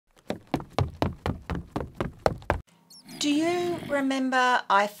Do you remember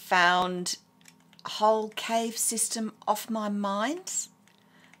I found a whole cave system off my mines?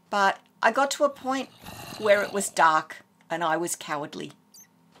 But I got to a point where it was dark and I was cowardly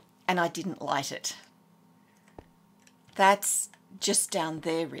and I didn't light it. That's just down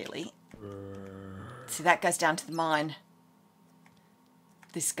there, really. See, that goes down to the mine.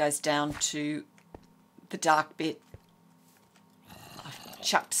 This goes down to the dark bit. I've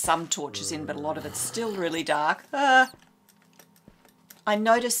chucked some torches in, but a lot of it's still really dark. I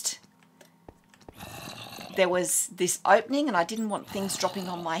noticed there was this opening and I didn't want things dropping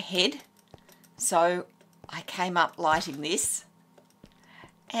on my head. So I came up lighting this.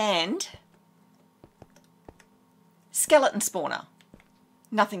 And skeleton spawner.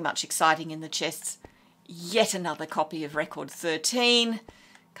 Nothing much exciting in the chests. Yet another copy of Record 13. A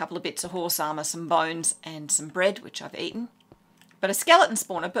couple of bits of horse armour, some bones and some bread, which I've eaten. But a skeleton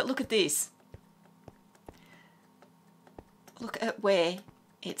spawner, but look at this. Look at where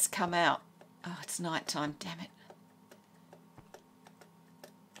it's come out. Oh, it's night time, damn it.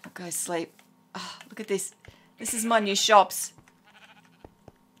 I'll go sleep. Oh, look at this. This is my new shops.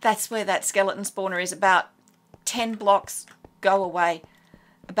 That's where that skeleton spawner is, about 10 blocks, go away.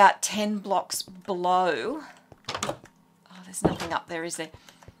 About 10 blocks below. Oh, there's nothing up there, is there?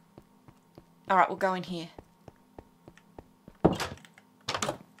 All right, we'll go in here.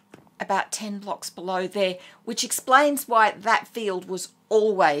 About 10 blocks below there, which explains why that field was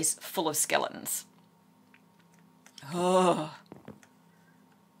always full of skeletons. Oh.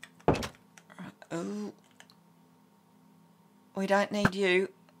 Oh. We don't need you.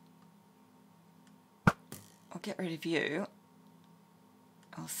 I'll get rid of you.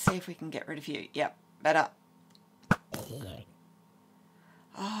 I'll see if we can get rid of you. Yep, better.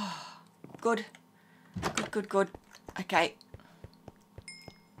 Oh, good. Good, good, good. Okay.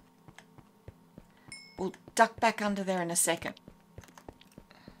 We'll duck back under there in a second.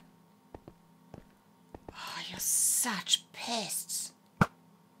 Oh, you're such pests.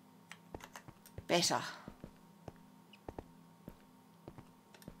 Better.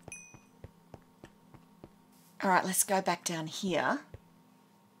 All right, let's go back down here.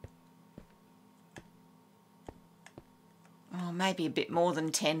 Oh, maybe a bit more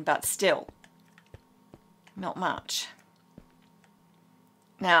than 10, but still. Not much.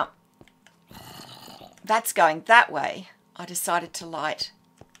 Now, that's going that way. I decided to light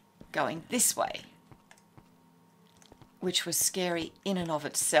going this way, which was scary in and of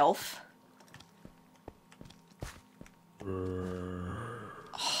itself.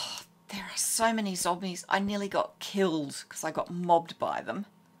 Oh, there are so many zombies. I nearly got killed because I got mobbed by them.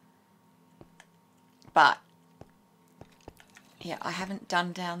 But, yeah, I haven't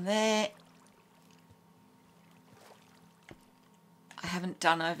done down there. I haven't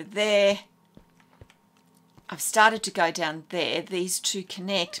done over there. I've started to go down there. These two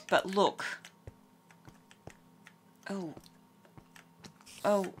connect, but look. Oh.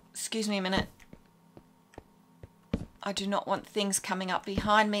 Oh, excuse me a minute. I do not want things coming up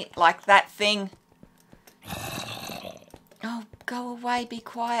behind me like that thing. Oh, go away, be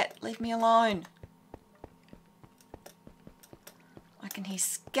quiet, leave me alone. I can hear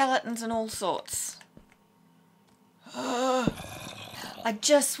skeletons and all sorts. I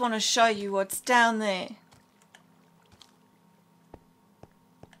just want to show you what's down there.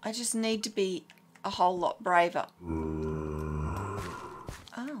 I just need to be a whole lot braver.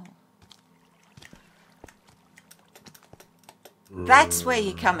 Oh. That's where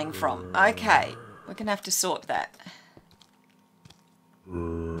you're coming from. Okay. We're going to have to sort that.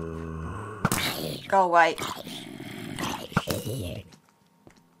 Go away.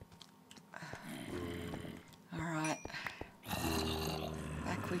 Alright.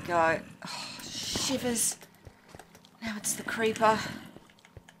 Back we go. Oh, shivers. Now it's the creeper.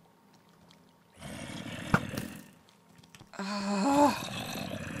 Oh.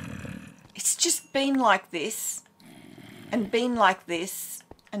 It's just been like this. And been like this,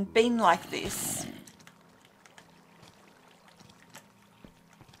 and been like this.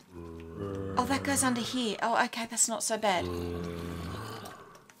 Oh, that goes under here. Oh, okay, that's not so bad.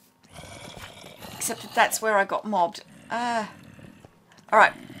 Except that that's where I got mobbed. Alright.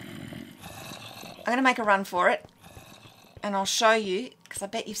 I'm going to make a run for it. And I'll show you, because I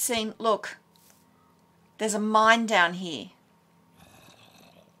bet you've seen... Look. There's a mine down here.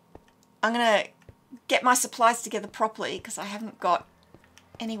 I'm going to get my supplies together properly because I haven't got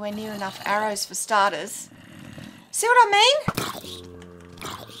anywhere near enough arrows for starters. See what I mean?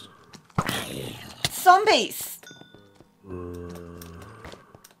 Zombies!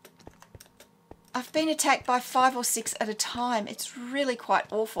 I've been attacked by 5 or 6 at a time. It's really quite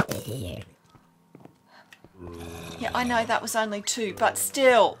awful. Yeah, I know that was only 2, but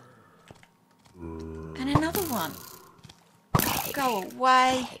still. And another one. Go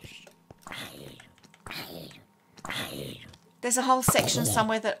away. There's a whole section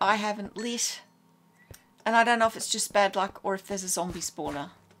somewhere that I haven't lit. And I don't know if it's just bad luck or if there's a zombie spawner.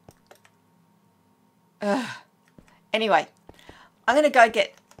 Ugh. Anyway, I'm going to go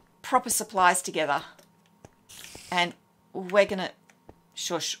get proper supplies together. And we're going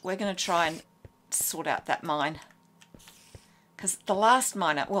to try and sort out that mine. Because the last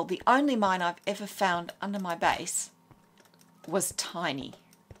miner, well, the only mine I've ever found under my base was tiny.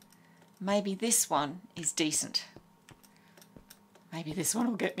 Maybe this one is decent. Maybe this one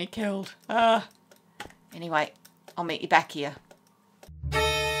will get me killed. Anyway, I'll meet you back here.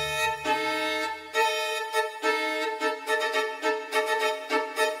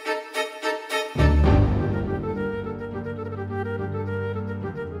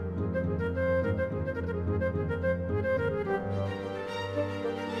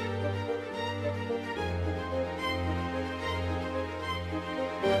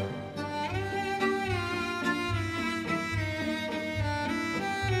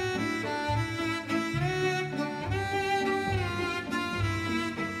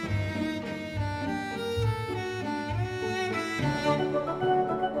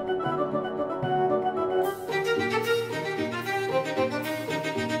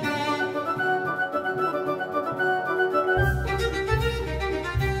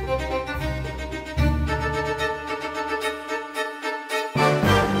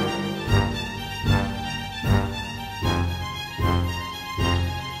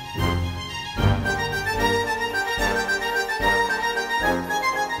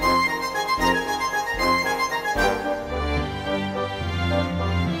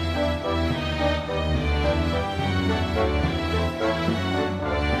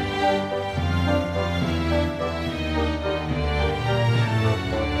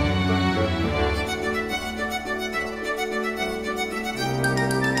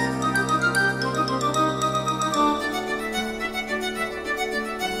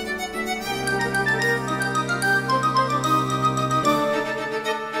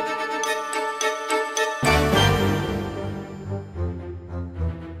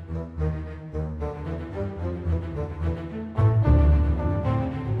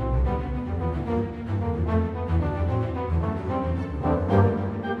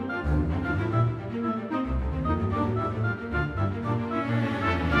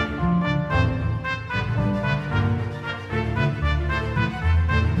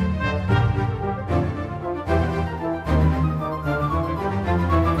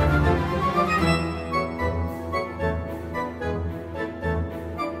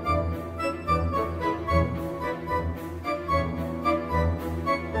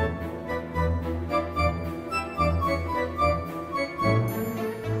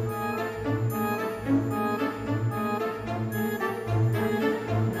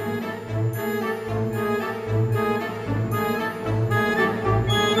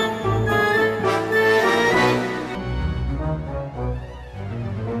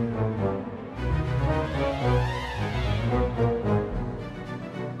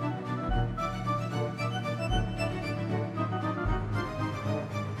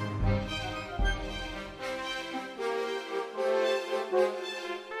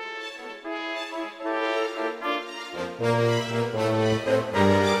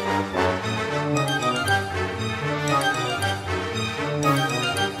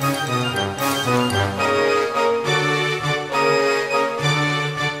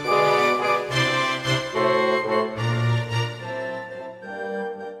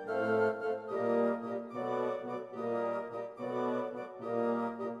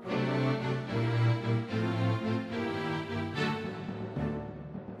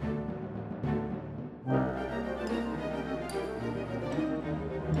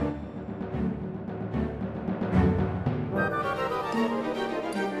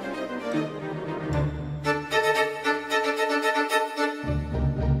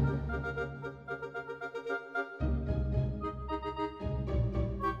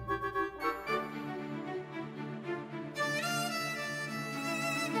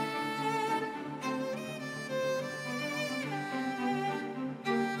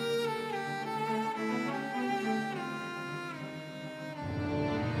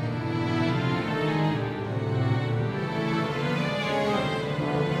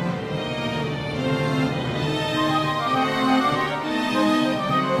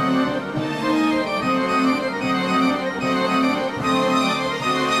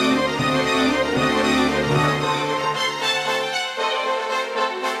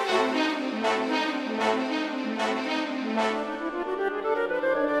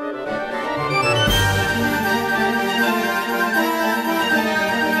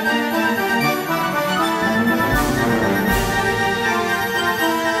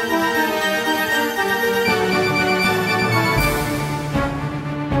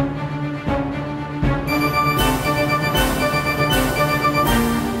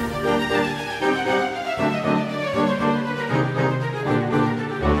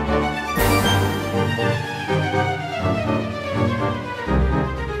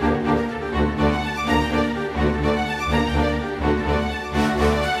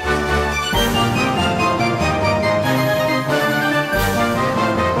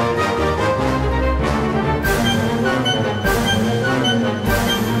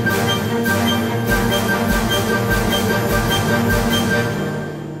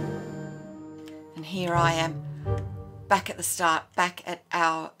 start back at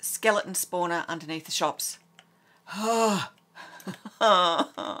our skeleton spawner underneath the shops. I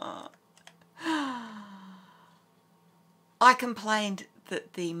complained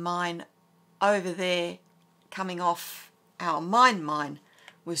that the mine over there coming off our mine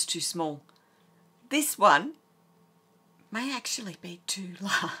was too small. This one may actually be too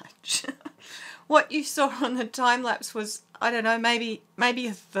large. What you saw on the time lapse was, I don't know, maybe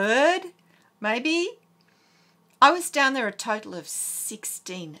a third, maybe. I was down there a total of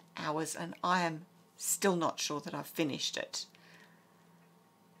 16 hours and I am still not sure that I've finished it.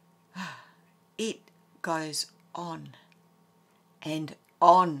 It goes on and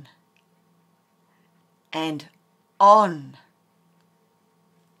on and on.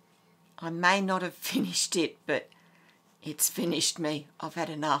 I may not have finished it, but it's finished me. I've had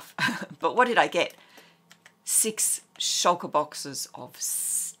enough. But what did I get? 6 shulker boxes of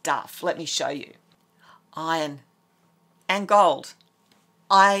stuff. Let me show you. Iron and gold.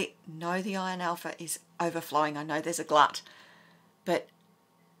 I know the iron alpha is overflowing. I know there's a glut. But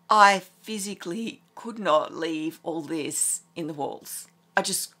I physically could not leave all this in the walls. I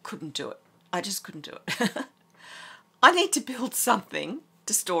just couldn't do it. I just couldn't do it. I need to build something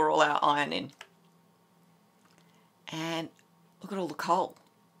to store all our iron in. And look at all the coal.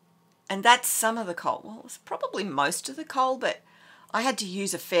 And that's some of the coal. Well, it's probably most of the coal, but I had to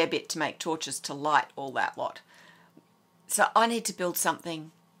use a fair bit to make torches to light all that lot. So I need to build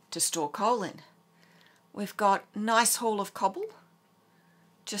something to store coal in. We've got a nice haul of cobble,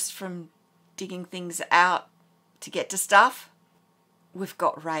 just from digging things out to get to stuff. We've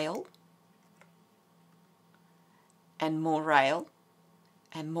got rail, and more rail,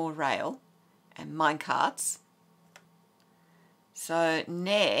 and more rail, and minecarts. So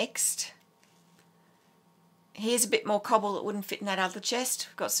next, here's a bit more cobble that wouldn't fit in that other chest.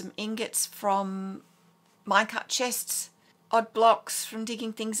 We've got some ingots from minecart chests, odd blocks from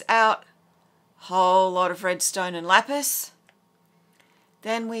digging things out, whole lot of redstone and lapis.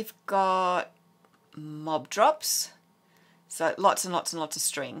 Then we've got mob drops, so lots and lots and lots of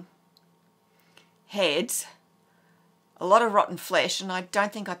string, heads, a lot of rotten flesh, and I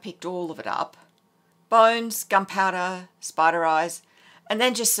don't think I picked all of it up, bones, gunpowder, spider eyes, and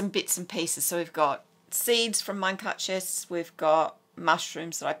then just some bits and pieces. So we've got seeds from minecart chests, we've got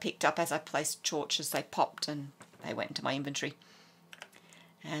mushrooms that I picked up as I placed torches. They popped and they went into my inventory.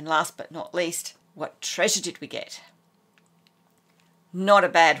 And last but not least, what treasure did we get? Not a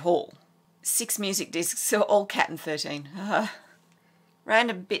bad haul. 6 music discs, so all cat and 13.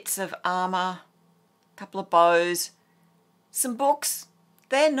 Random bits of armour, a couple of bows, some books.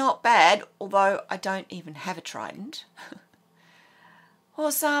 They're not bad, although I don't even have a trident.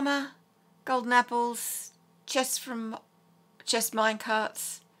 Horse armour, golden apples, chest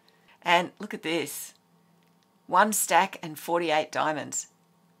minecarts. And look at this. 1 stack and 48 diamonds.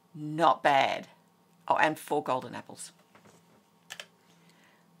 Not bad. Oh, and 4 golden apples.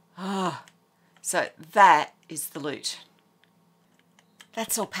 Ah, so that is the loot.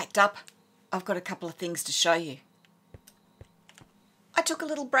 That's all packed up. I've got a couple of things to show you. I took a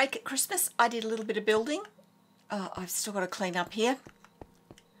little break at Christmas. I did a little bit of building. I've still got to clean up here.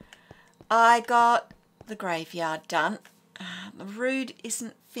 I got the graveyard done. The rood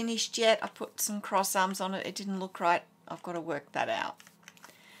isn't finished yet. I put some cross arms on it. It didn't look right. I've got to work that out.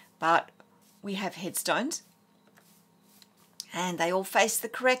 But we have headstones. And they all face the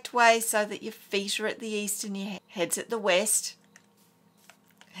correct way so that your feet are at the east and your head's at the west.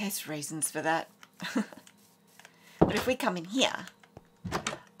 There's reasons for that. But if we come in here...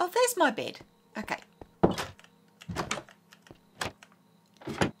 Oh, there's my bed. Okay.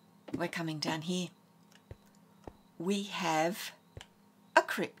 We're coming down here. We have a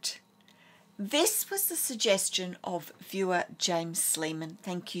crypt. This was the suggestion of viewer James Sleeman.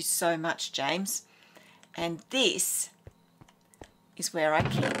 Thank you so much, James. And this is where I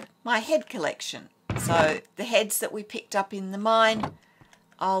keep my head collection. So the heads that we picked up in the mine,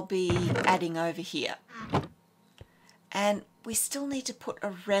 I'll be adding over here. And we still need to put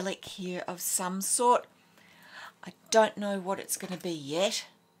a relic here of some sort. I don't know what it's going to be yet.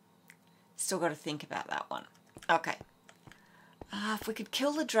 Still got to think about that one. Okay. If we could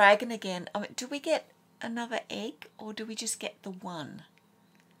kill the dragon again, I mean, do we get another egg or do we just get the one?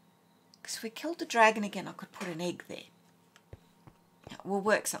 Because if we killed the dragon again, I could put an egg there. Yeah, we'll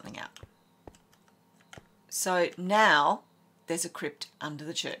work something out. So now there's a crypt under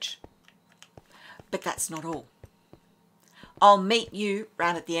the church. But that's not all. I'll meet you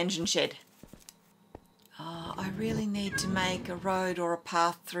round at the engine shed. Oh, I really need to make a road or a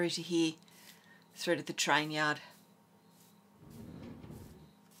path through to here, through to the train yard.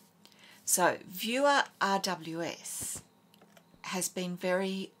 So, viewer RWS has been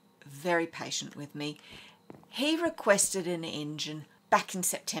very, very patient with me. He requested an engine back in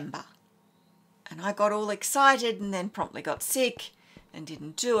September. And I got all excited and then promptly got sick and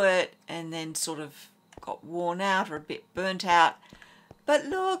didn't do it, and then sort of got worn out or a bit burnt out. But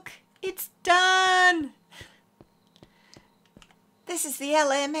look, it's done. This is the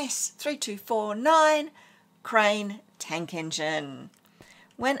LMS 3249 crane tank engine.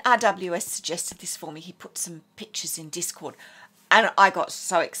 When RWS suggested this for me, he put some pictures in Discord, and I got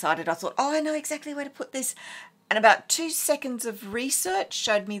so excited. I thought, oh, I know exactly where to put this. And about 2 seconds of research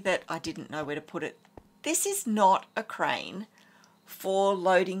showed me that I didn't know where to put it. This is not a crane for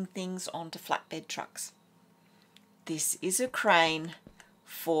loading things onto flatbed trucks. This is a crane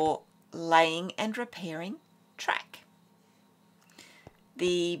for laying and repairing track.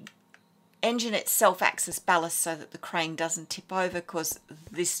 The engine itself acts as ballast so that the crane doesn't tip over, because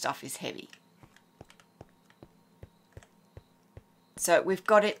this stuff is heavy. So we've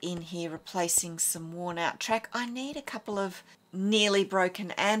got it in here replacing some worn out track. I need a couple of nearly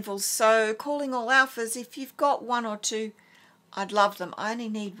broken anvils, so calling all alphas, if you've got 1 or 2, I'd love them. I only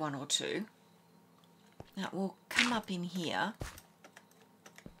need 1 or 2. Now we'll come up in here.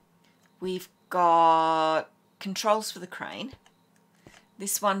 We've got controls for the crane.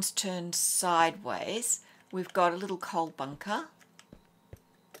 This one's turned sideways. We've got a little coal bunker.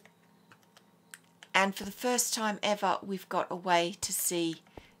 And for the first time ever, we've got a way to see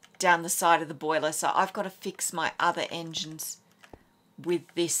down the side of the boiler. So I've got to fix my other engines with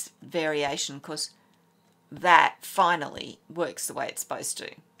this variation, because that finally works the way it's supposed to.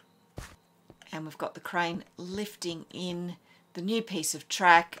 And we've got the crane lifting in the new piece of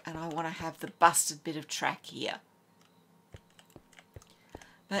track, and I want to have the busted bit of track here.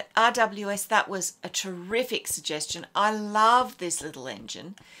 But RWS, that was a terrific suggestion. I love this little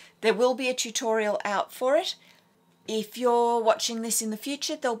engine. There will be a tutorial out for it. If you're watching this in the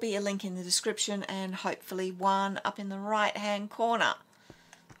future, there'll be a link in the description, and hopefully one up in the right-hand corner.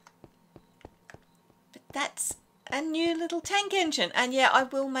 But that's a new little tank engine. And yeah, I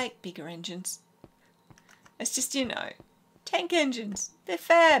will make bigger engines. It's just, you know, tank engines. They're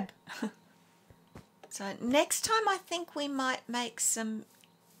fab. So next time I think we might make some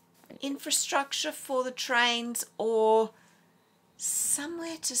infrastructure for the trains, or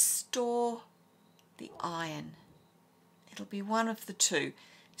somewhere to store the iron. It'll be one of the two.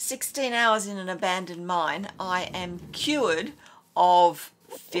 16 hours in an abandoned mine, I am cured of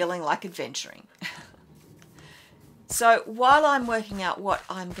feeling like adventuring. So while I'm working out what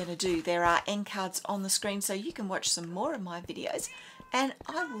I'm going to do, there are end cards on the screen so you can watch some more of my videos, and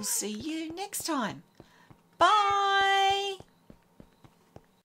I will see you next time. Bye!